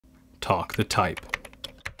talk the type.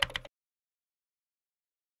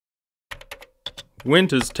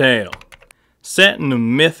 Winter's Tale. Set in a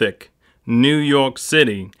mythic New York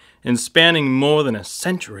City and spanning more than a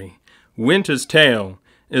century, Winter's Tale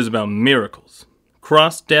is about miracles,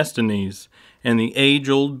 crossed destinies, and the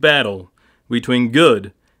age-old battle between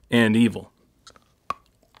good and evil.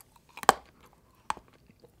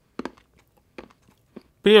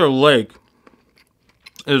 Peter Lake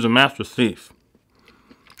is a master thief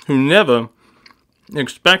who never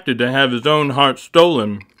expected to have his own heart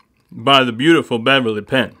stolen by the beautiful Beverly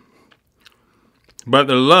Penn. But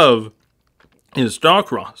their love is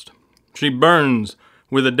star-crossed. She burns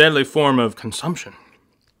with a deadly form of consumption.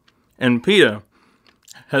 And Peter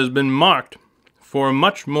has been marked for a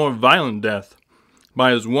much more violent death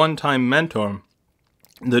by his one-time mentor,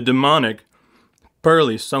 the demonic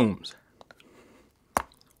Pearlie Soames.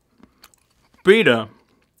 Peter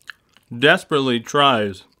desperately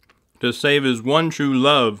tries to save his one true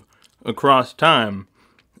love across time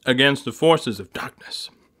against the forces of darkness,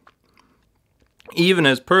 even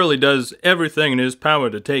as Pearlie does everything in his power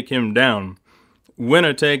to take him down.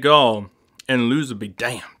 Winner take all, and loser be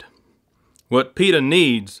damned. What Peter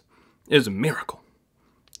needs is a miracle,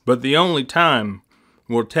 but the only time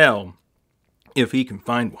will tell if he can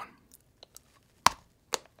find one.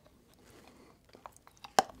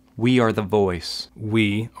 We are the voice.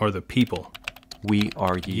 We are the people. We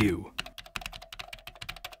are you.